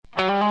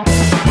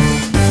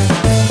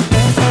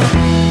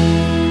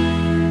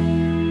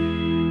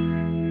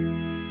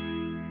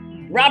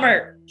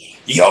Robert.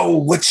 Yo,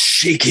 what's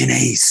shaking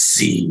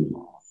AC?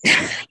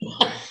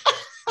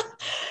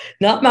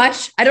 Not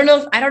much. I don't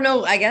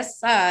know. I guess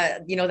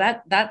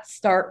that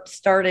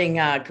starting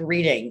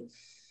greeting.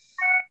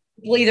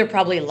 People either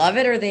probably love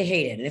it or they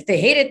hate it. And if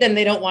they hate it, then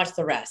they don't watch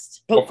the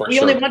rest. But we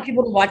only want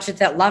people to watch it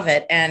that love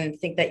it and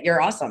think that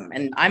you're awesome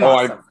and I'm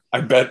awesome.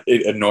 I bet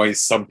it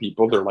annoys some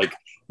people. They're like,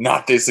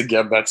 not this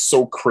again. That's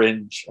so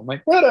cringe. I'm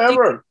like,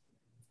 whatever.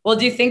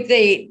 Do you think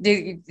they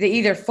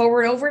either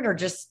forward over it or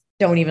just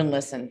don't even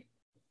listen?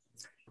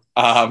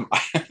 I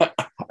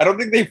don't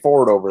think they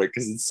forward over it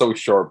because it's so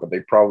short, but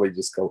they probably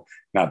just go,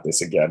 not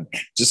this again.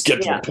 Just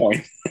get to the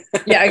point.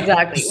 Yeah,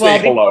 exactly. Say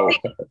hello.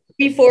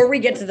 Before we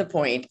get to the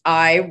point,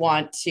 I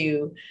want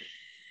to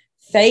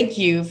thank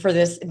you for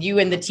this, you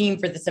and the team,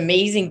 for this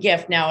amazing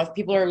gift. Now, if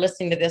people are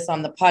listening to this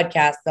on the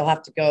podcast, they'll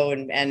have to go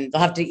and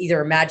they'll have to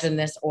either imagine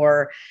this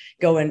or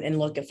go and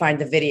look and find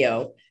the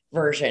video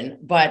version.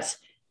 But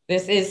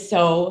this is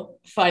so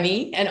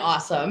funny and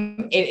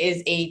awesome. It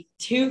is a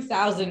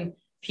 2,000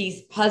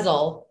 piece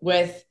puzzle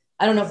with,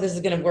 I don't know if this is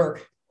going to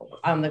work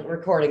on the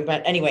recording,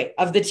 but anyway,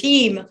 of the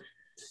team.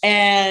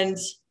 And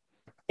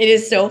it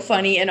is so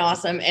funny and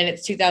awesome. And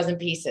it's 2,000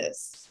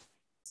 pieces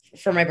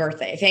for my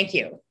birthday. Thank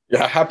you.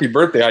 Yeah. Happy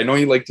birthday. I know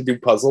you like to do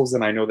puzzles,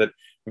 and I know that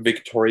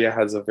Victoria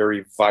has a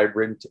very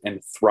vibrant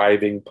and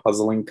thriving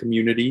puzzling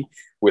community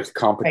with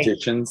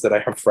competitions that I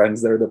have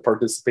friends there that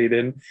participate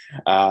in.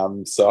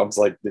 So I was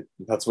like,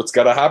 that's what's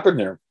got to happen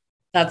here.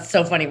 That's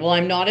so funny. Well,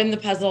 I'm not in the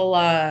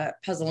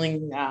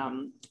puzzling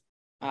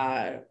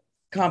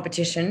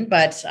competition,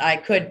 but I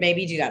could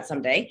maybe do that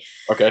someday.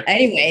 Okay.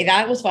 Anyway,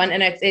 that was fun.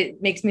 And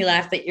it makes me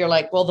laugh that you're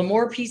like, well, the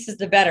more pieces,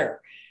 the better.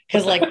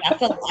 Cause like,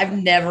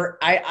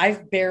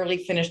 I've barely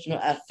finished a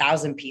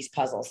 1,000 piece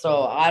puzzle.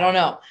 So I don't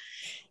know.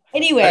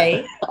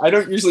 Anyway. I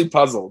don't usually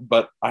puzzle,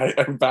 but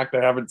in fact,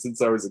 I haven't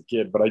since I was a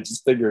kid, but I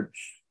just figured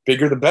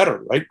bigger, the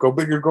better, right? Go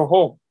big or go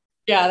home.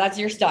 Yeah, that's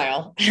your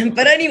style.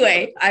 But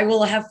anyway, I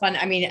will have fun.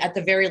 I mean, at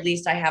the very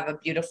least, I have a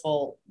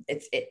beautiful,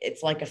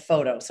 it's like a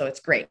photo. So it's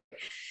great.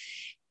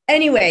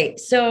 Anyway,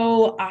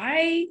 so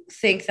I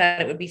think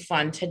that it would be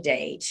fun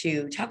today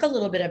to talk a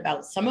little bit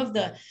about some of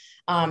the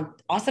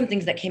awesome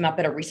things that came up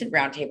at a recent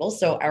roundtable.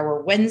 So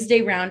our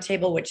Wednesday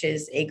roundtable, which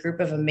is a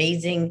group of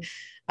amazing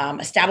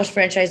established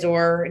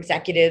franchisor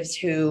executives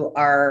who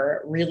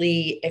are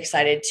really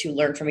excited to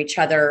learn from each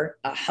other,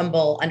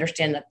 humble,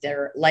 understand that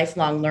they're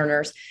lifelong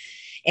learners.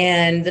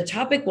 And the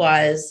topic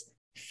was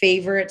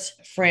favorite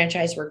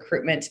franchise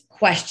recruitment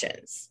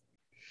questions.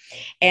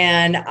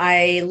 And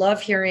I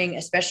love hearing,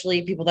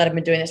 especially people that have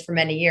been doing this for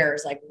many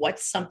years, like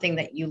what's something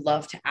that you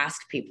love to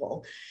ask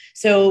people?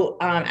 So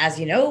as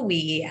you know,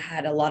 we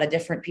had a lot of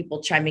different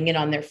people chiming in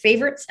on their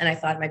favorites, and I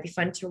thought it might be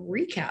fun to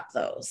recap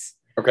those.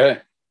 Okay.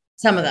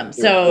 Some of them.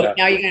 So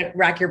now you're going to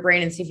rack your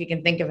brain and see if you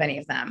can think of any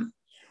of them.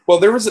 Well,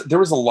 there was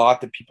a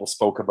lot that people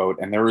spoke about,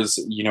 and there was,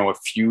 a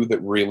few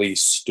that really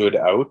stood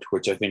out,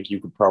 which I think you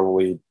could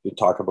probably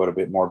talk about a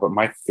bit more. But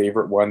my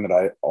favorite one that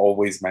I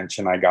always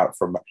mention, I got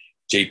from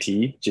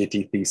JT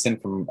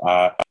Thiessen from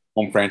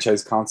Home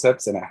Franchise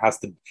Concepts, and it has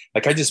to,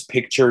 like, I just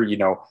picture,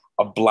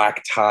 a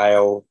black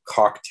tile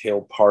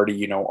cocktail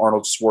party,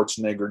 Arnold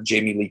Schwarzenegger,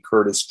 Jamie Lee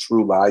Curtis,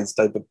 True Lies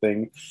type of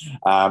thing,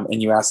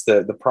 and you ask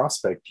the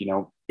prospect,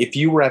 if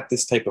you were at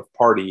this type of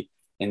party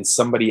and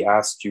somebody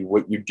asked you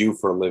what you do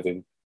for a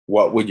living,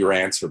 what would your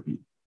answer be?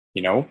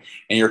 And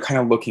you're kind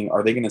of looking,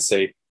 are they going to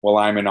say, well,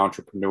 I'm an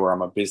entrepreneur,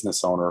 I'm a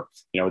business owner.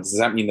 Does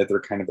that mean that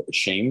they're kind of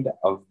ashamed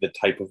of the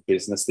type of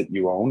business that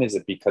you own? Is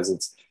it because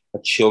it's a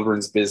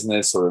children's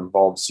business or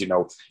involves,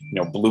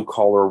 blue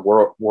collar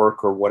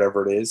work or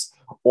whatever it is?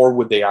 Or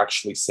would they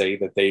actually say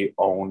that they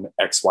own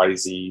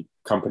XYZ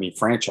company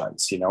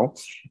franchise,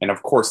 And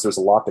of course, there's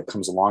a lot that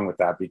comes along with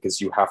that because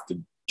you have to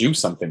do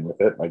something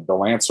with it. Like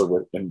they'll answer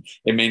with, and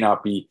it may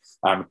not be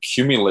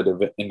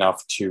cumulative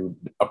enough to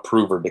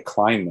approve or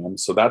decline them.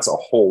 So that's a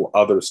whole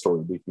other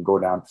story we can go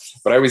down.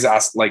 But I always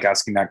like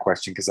asking that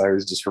question because I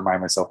always just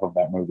remind myself of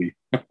that movie.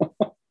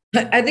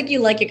 I think you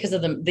like it because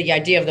of the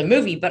idea of the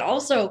movie, but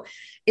also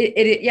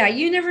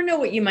you never know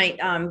what you might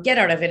get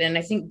out of it. And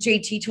I think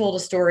JT told a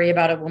story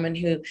about a woman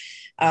who,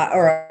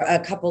 or a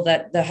couple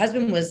that the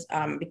husband was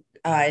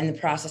in the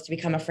process to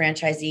become a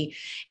franchisee.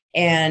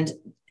 And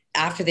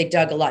after they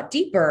dug a lot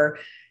deeper,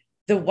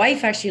 the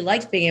wife actually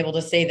liked being able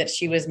to say that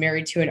she was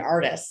married to an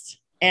artist.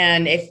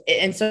 And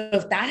so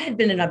if that had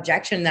been an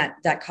objection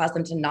that caused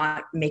them to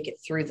not make it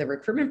through the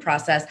recruitment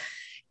process,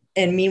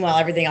 and meanwhile,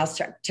 everything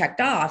else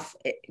checked off,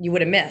 you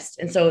would have missed.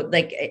 And so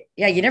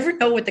you never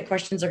know what the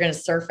questions are going to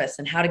surface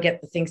and how to get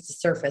the things to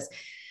surface.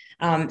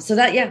 That's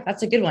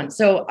a good one.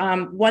 So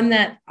one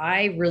that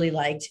I really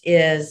liked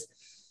is,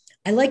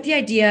 I like the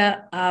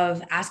idea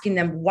of asking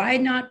them, why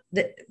not,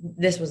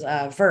 this was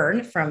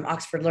Vern from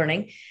Oxford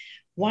Learning,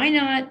 why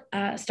not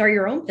start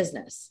your own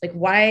business? Like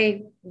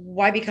why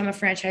become a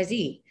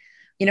franchisee?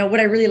 What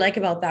I really like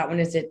about that one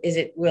is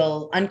it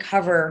will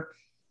uncover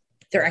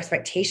their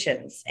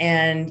expectations.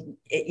 And,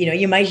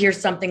 you might hear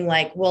something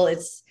like, well,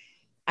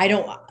 I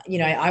don't,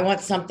 I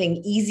want something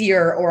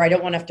easier, or I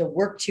don't want to have to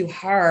work too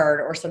hard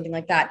or something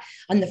like that.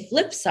 On the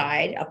flip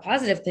side, a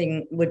positive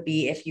thing would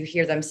be if you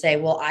hear them say,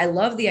 well, I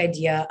love the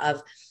idea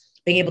of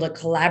being able to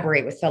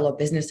collaborate with fellow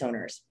business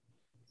owners.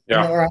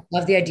 Yeah. Or I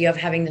love the idea of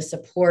having the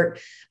support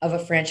of a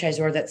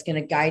franchisor that's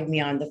going to guide me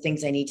on the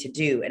things I need to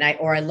do. And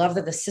I love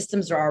that the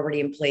systems are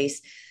already in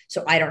place,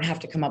 so I don't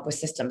have to come up with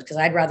systems, because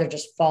I'd rather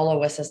just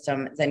follow a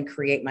system than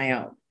create my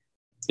own.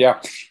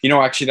 Yeah.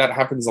 Actually, that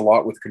happens a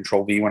lot with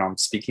Control V. When I'm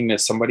speaking to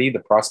somebody,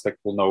 the prospect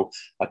will know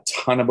a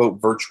ton about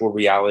virtual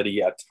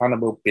reality, a ton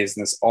about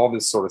business, all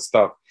this sort of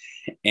stuff.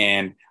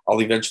 And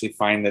I'll eventually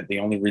find that the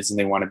only reason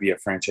they want to be a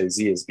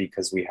franchisee is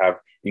because we have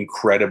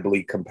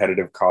incredibly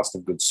competitive cost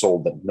of goods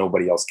sold that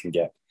nobody else can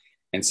get.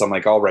 And so I'm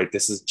like, all right,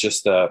 this is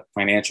just a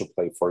financial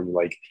play for you.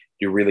 Like,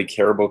 do you really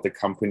care about the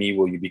company?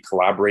 Will you be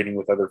collaborating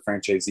with other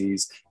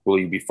franchisees? Will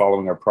you be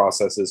following our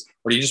processes?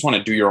 Or do you just want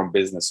to do your own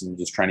business and you're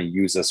just trying to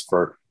use us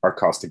for our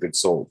cost of goods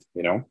sold,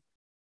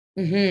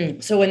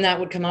 Mm-hmm. So when that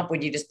would come up,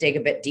 would you just dig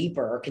a bit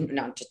deeper, or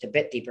not just a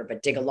bit deeper,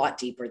 but dig a lot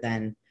deeper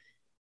then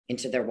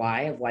into their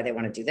why of why they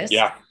want to do this?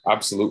 Yeah,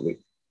 absolutely.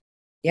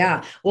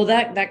 Yeah. Well,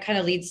 that kind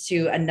of leads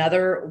to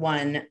another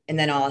one, and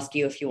then I'll ask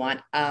you if you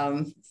want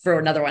for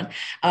another one.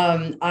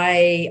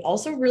 I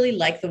also really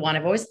like the one.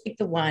 I've always liked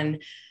the one.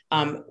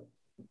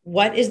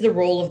 What is the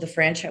role of the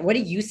franchise? What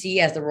do you see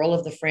as the role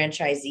of the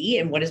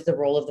franchisee, and what is the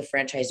role of the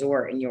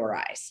franchisor in your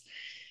eyes?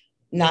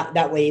 Not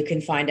that way you can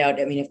find out.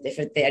 I mean,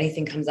 if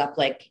anything comes up,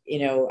 like,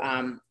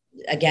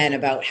 again,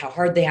 about how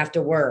hard they have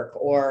to work,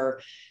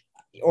 or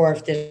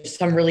if there's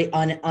some really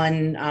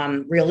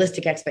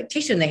unrealistic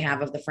expectation they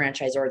have of the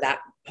franchisor, that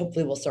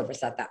hopefully will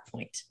surface at that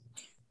point.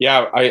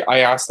 Yeah,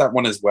 I asked that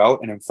one as well.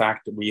 And in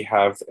fact, we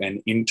have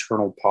an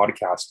internal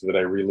podcast that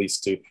I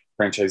released to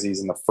franchisees,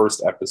 in the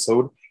first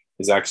episode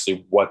is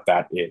actually what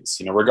that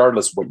is.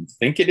 Regardless of what you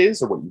think it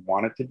is or what you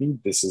want it to be,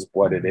 this is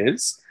what it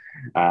is.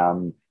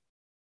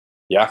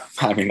 Yeah,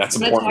 I mean, that's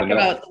important to know.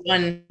 About the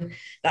one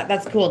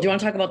that's cool. Do you want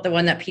to talk about the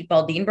one that Pete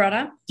Baldine brought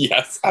up?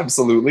 Yes,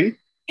 absolutely.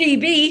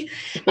 PB.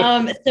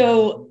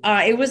 So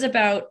it was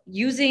about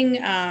using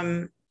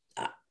the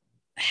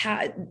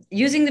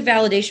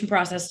validation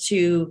process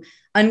to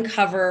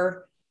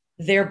uncover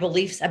their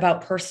beliefs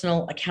about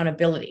personal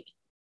accountability.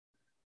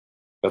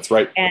 That's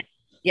right. And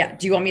yeah,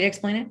 do you want me to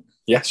explain it?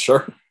 Yeah,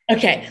 sure.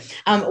 Okay.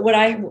 What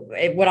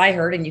I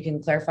heard, and you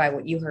can clarify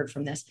what you heard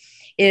from this,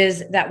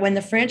 is that when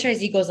the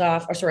franchisee goes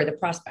off, the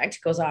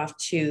prospect goes off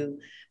to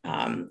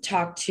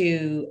talk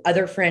to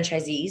other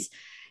franchisees,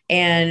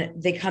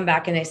 and they come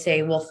back and they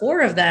say, well,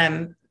 4 of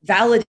them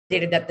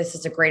validated that this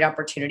is a great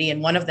opportunity,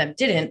 and 1 of them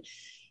didn't.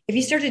 If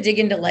you start to dig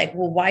into, like,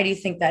 well, why do you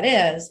think that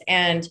is?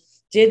 And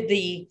did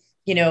the,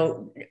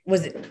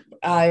 was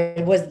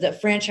the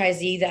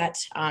franchisee that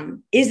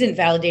isn't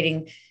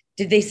validating,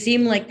 did they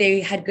seem like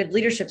they had good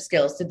leadership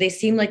skills? Did they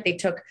seem like they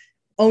took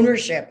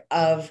ownership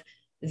of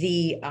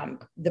the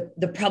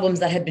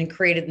problems that had been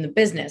created in the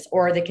business,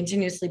 or are they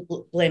continuously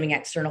blaming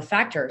external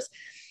factors?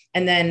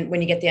 And then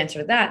when you get the answer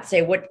to that,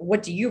 say,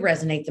 what do you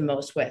resonate the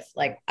most with?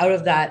 Like, out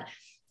of that,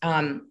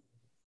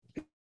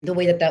 the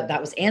way that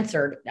was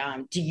answered,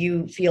 do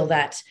you feel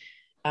that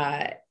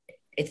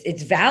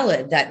it's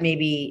valid that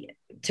maybe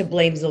to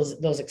blame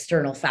those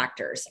external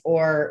factors,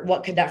 or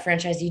what could that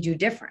franchisee do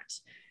different?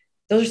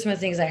 Those are some of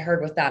the things I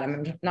heard with that.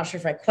 I'm not sure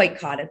if I quite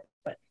caught it,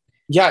 but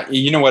yeah,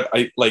 you know what?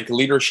 I like,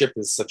 leadership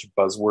is such a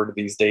buzzword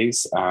these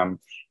days.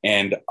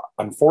 And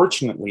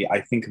unfortunately,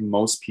 I think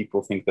most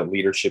people think that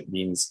leadership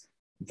means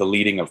the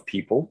leading of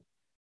people,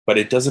 but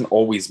it doesn't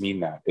always mean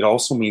that. It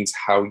also means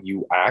how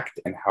you act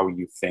and how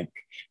you think,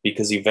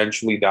 because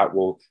eventually that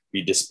will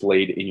be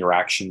displayed in your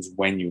actions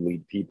when you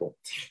lead people.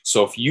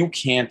 So if you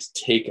can't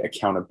take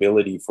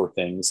accountability for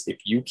things, if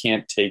you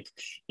can't take,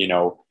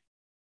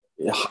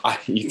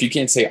 if you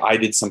can't say I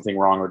did something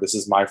wrong, or this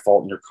is my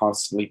fault, and you're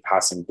constantly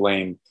passing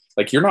blame,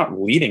 like, you're not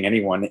leading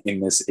anyone in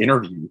this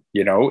interview,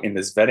 in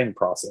this vetting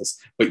process,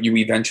 but you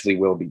eventually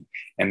will be,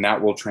 and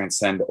that will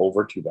transcend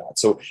over to that.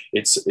 So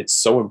it's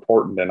so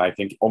important. And I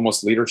think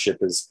almost leadership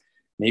is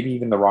maybe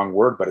even the wrong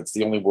word, but it's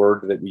the only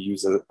word that we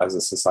use as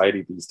a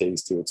society these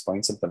days to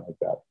explain something like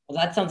that. Well,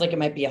 that sounds like it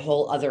might be a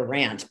whole other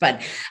rant,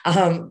 but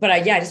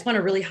I just want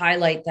to really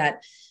highlight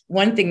that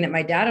one thing that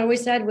my dad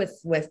always said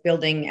with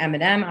building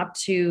M&M up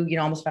to,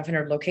 almost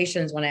 500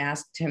 locations. When I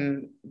asked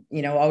him,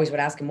 always would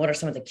ask him, what are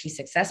some of the key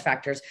success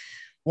factors?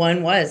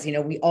 One was,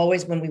 we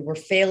always, when we were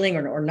failing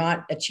or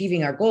not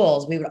achieving our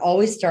goals, we would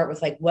always start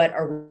with, like, what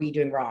are we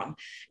doing wrong?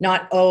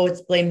 Not, oh, it's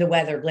blame the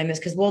weather, blame this,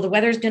 because, well, the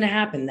weather's going to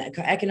happen.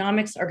 The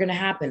economics are going to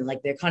happen,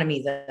 like the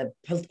economy, the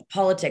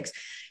politics.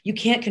 You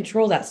can't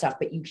control that stuff,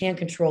 but you can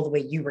control the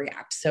way you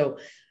react. So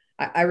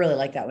I really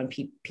like that when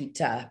Pete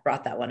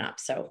brought that one up.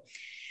 So,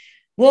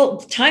 well,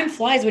 time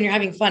flies when you're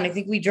having fun. I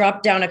think we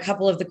dropped down a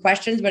couple of the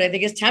questions, but I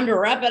think it's time to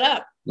wrap it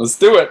up. Let's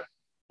do it.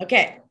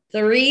 Okay.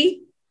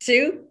 3,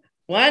 2,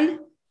 1.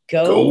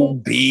 Go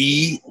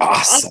be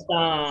awesome.